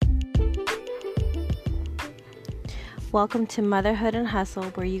Welcome to Motherhood and Hustle,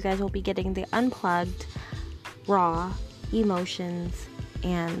 where you guys will be getting the unplugged, raw emotions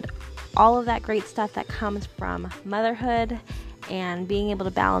and all of that great stuff that comes from motherhood and being able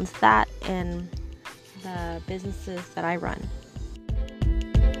to balance that in the businesses that I run.